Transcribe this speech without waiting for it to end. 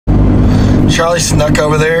Charlie snuck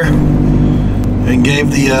over there and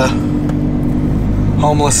gave the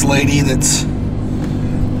homeless lady that's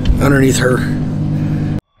underneath her.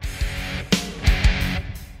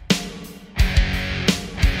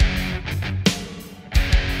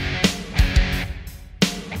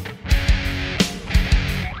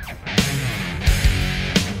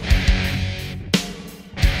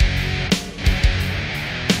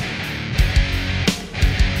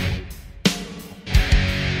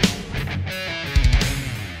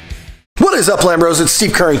 What is up, Lambros? It's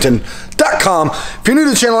SteveCurrington.com. If you're new to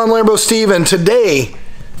the channel, I'm Lambro Steve, and today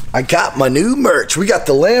I got my new merch. We got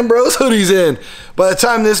the Lambros hoodies in. By the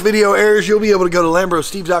time this video airs, you'll be able to go to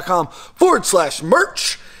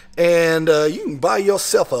LambroSteve.com/merch, and you can buy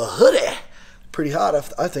yourself a hoodie. Pretty hot,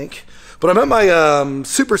 I think. But I'm at my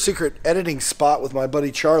super secret editing spot with my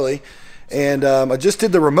buddy Charlie, and I just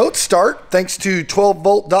did the remote start thanks to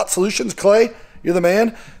 12-volt dot solutions. Clay, you're the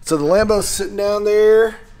man. So the Lambo's sitting down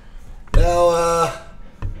there. Now,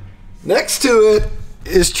 next to it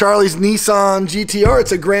is Charlie's Nissan GTR.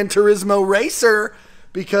 It's a Gran Turismo racer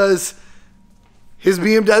because his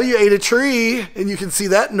BMW ate a tree, and you can see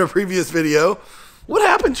that in a previous video. What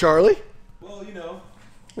happened, Charlie? Well, you know,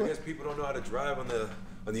 I guess people don't know how to drive on the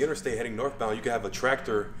interstate heading northbound. You can have a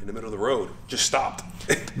tractor in the middle of the road. Just stopped.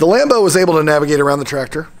 The Lambo was able to navigate around the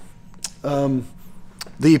tractor. The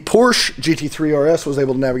Porsche GT3 RS was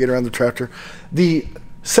able to navigate around the tractor. The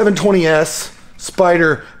 720S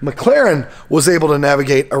Spider McLaren was able to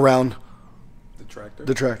navigate around the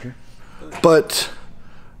tractor. But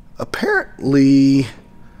apparently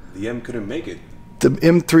the M couldn't make it. The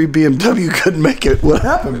M3 BMW couldn't make it. What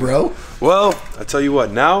happened, bro? Well, I tell you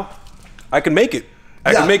what, now I can make it.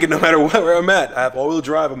 I can make it no matter where I'm at. I have all-wheel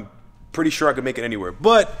drive. I'm pretty sure I can make it anywhere.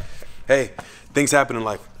 But hey, things happen in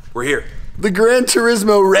life. We're here. The Gran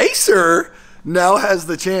Turismo racer now has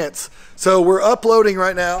the chance. So we're uploading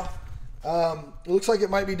right now. It looks like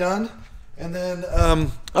it might be done. And then, I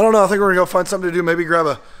don't know, I think we're gonna go find something to do. Maybe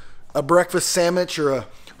grab a breakfast sandwich or a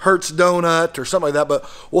Hertz donut or something like that. But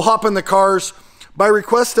we'll hop in the cars. By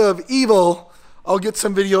request of Evil, I'll get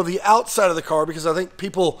some video of the outside of the car because I think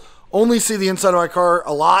people only see the inside of my car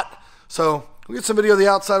a lot. So we'll get some video of the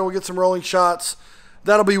outside. We'll get some rolling shots.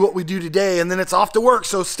 That'll be what we do today. And then it's off to work.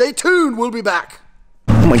 So stay tuned. We'll be back.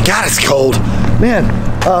 Oh my God, it's cold. Man,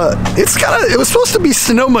 it was supposed to be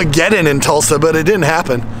Snowmageddon in Tulsa, but it didn't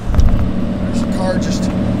happen. There's a car just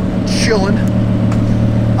chilling.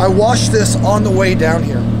 I washed this on the way down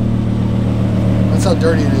here. That's how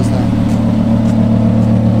dirty it is now.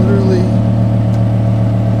 Literally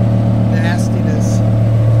nastiness.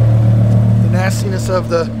 The nastiness of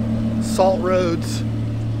the salt roads.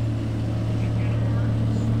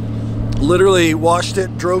 Literally washed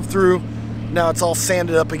it, drove through. Now it's all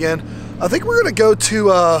sanded up again. I think we're gonna go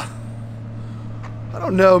to, I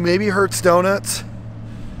don't know, maybe Hertz Donuts.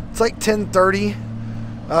 It's like 10:30.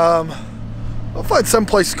 I'll find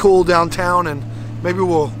someplace cool downtown and maybe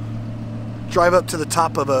we'll drive up to the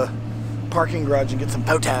top of a parking garage and get some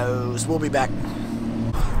photos. We'll be back.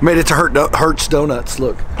 Made it to Hertz Donuts,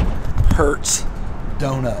 look. Hertz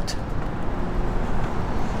Donut.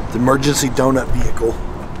 The emergency donut vehicle.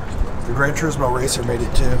 The Gran Turismo racer made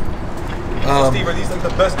it too. Steve, are these like the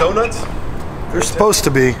best donuts? They're supposed to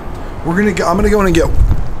be. I'm gonna go in and get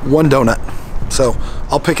one donut. So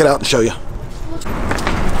I'll pick it out and show you.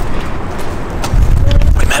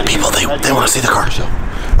 We met people. They want to see the car. So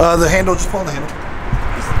the handle. Just pull on the handle.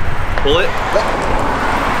 Pull it.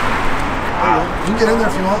 You can get in there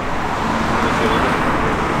if you want.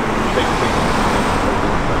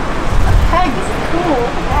 A peg is cool. A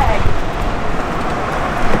peg.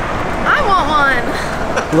 I want one.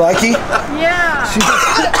 You like it? Yeah. She's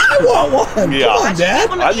like, I want one. Yeah. Come on, Dad.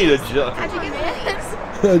 I need a job. How'd you get this?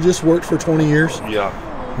 I just worked for 20 years. Yeah.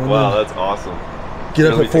 Wow, that's awesome. Get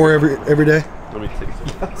up at 4 every day. Let me take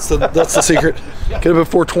it. So that's the secret. Get up at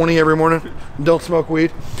 4:20 every morning. Don't smoke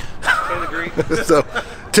weed. So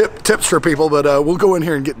tips for people, but we'll go in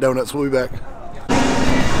here and get donuts. We'll be back.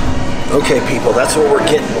 Okay, people, that's what we're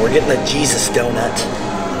getting. We're getting a Jesus donut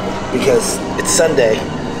because it's Sunday.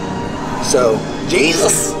 So,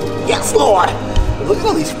 Jesus, yes, Lord. But look at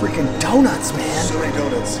all these freaking donuts, man. So many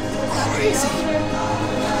donuts. Crazy.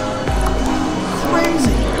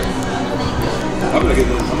 Crazy. I'm gonna get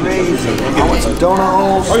this. Crazy. I want some donut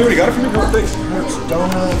holes. Oh, you already got it from me? Thanks. Some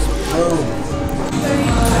donuts. Boom.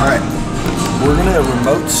 All right. We're going to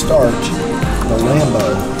remote start the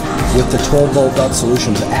Lambo with the 12-volt dot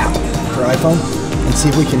solutions app for iPhone and see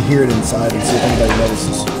if we can hear it inside and see if anybody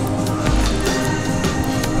notices.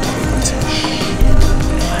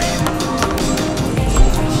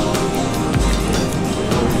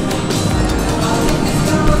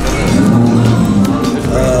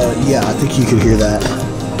 think you could hear that.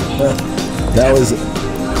 That was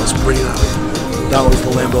pretty loud. That was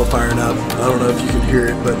the Lambo firing up. I don't know if you can hear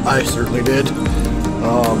it, but I certainly did.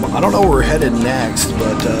 I don't know where we're headed next,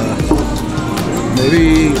 but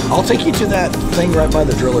maybe I'll take you to that thing right by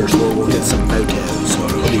the drillers where we'll get some photos. So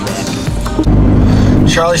we'll be back.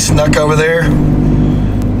 Charlie snuck over there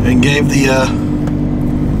and gave the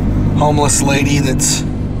homeless lady that's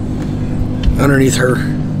underneath her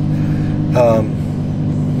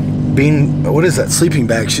what is that, sleeping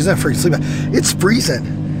bag. She's not freaking sleeping bag. It's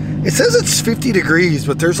freezing. It says it's 50 degrees,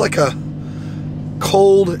 but there's like a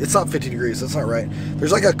cold, it's not 50 degrees, that's not right.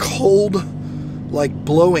 There's like a cold, like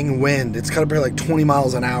blowing wind. It's gotta be like 20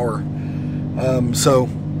 miles an hour. So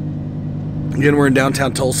again, we're in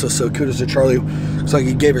downtown Tulsa, so kudos to Charlie. Looks like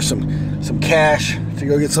he gave her some cash to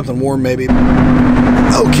go get something warm maybe.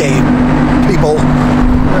 Okay, people,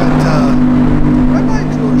 we're at right by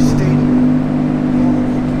Tulsa Stadium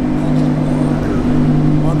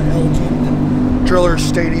on the Elgin Driller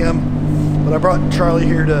Stadium. But I brought Charlie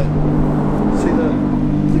here to see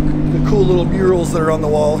the cool little murals that are on the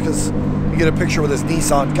wall, because you get a picture with his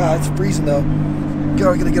Nissan. God, it's freezing though.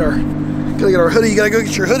 Gotta get our hoodie. You gotta go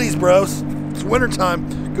get your hoodies, bros. It's winter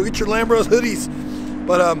time. Go get your Lambros hoodies.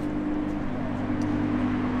 But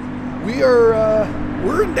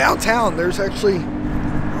we're in downtown. There's actually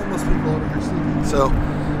homeless people over here sleeping. So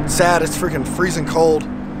sad. It's freaking freezing cold.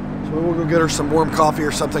 So we'll go get her some warm coffee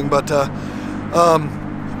or something. But I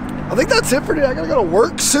think that's it for today. I gotta go to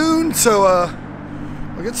work soon, so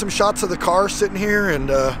I'll get some shots of the car sitting here. And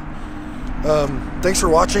thanks for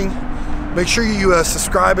watching. Make sure you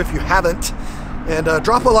subscribe if you haven't, and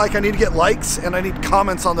drop a like. I need to get likes and I need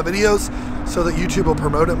comments on the videos so that YouTube will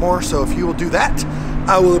promote it more. So if you will do that,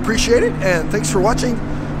 I will appreciate it. And thanks for watching.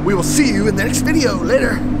 We will see you in the next video.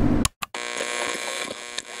 Later.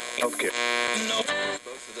 Okay.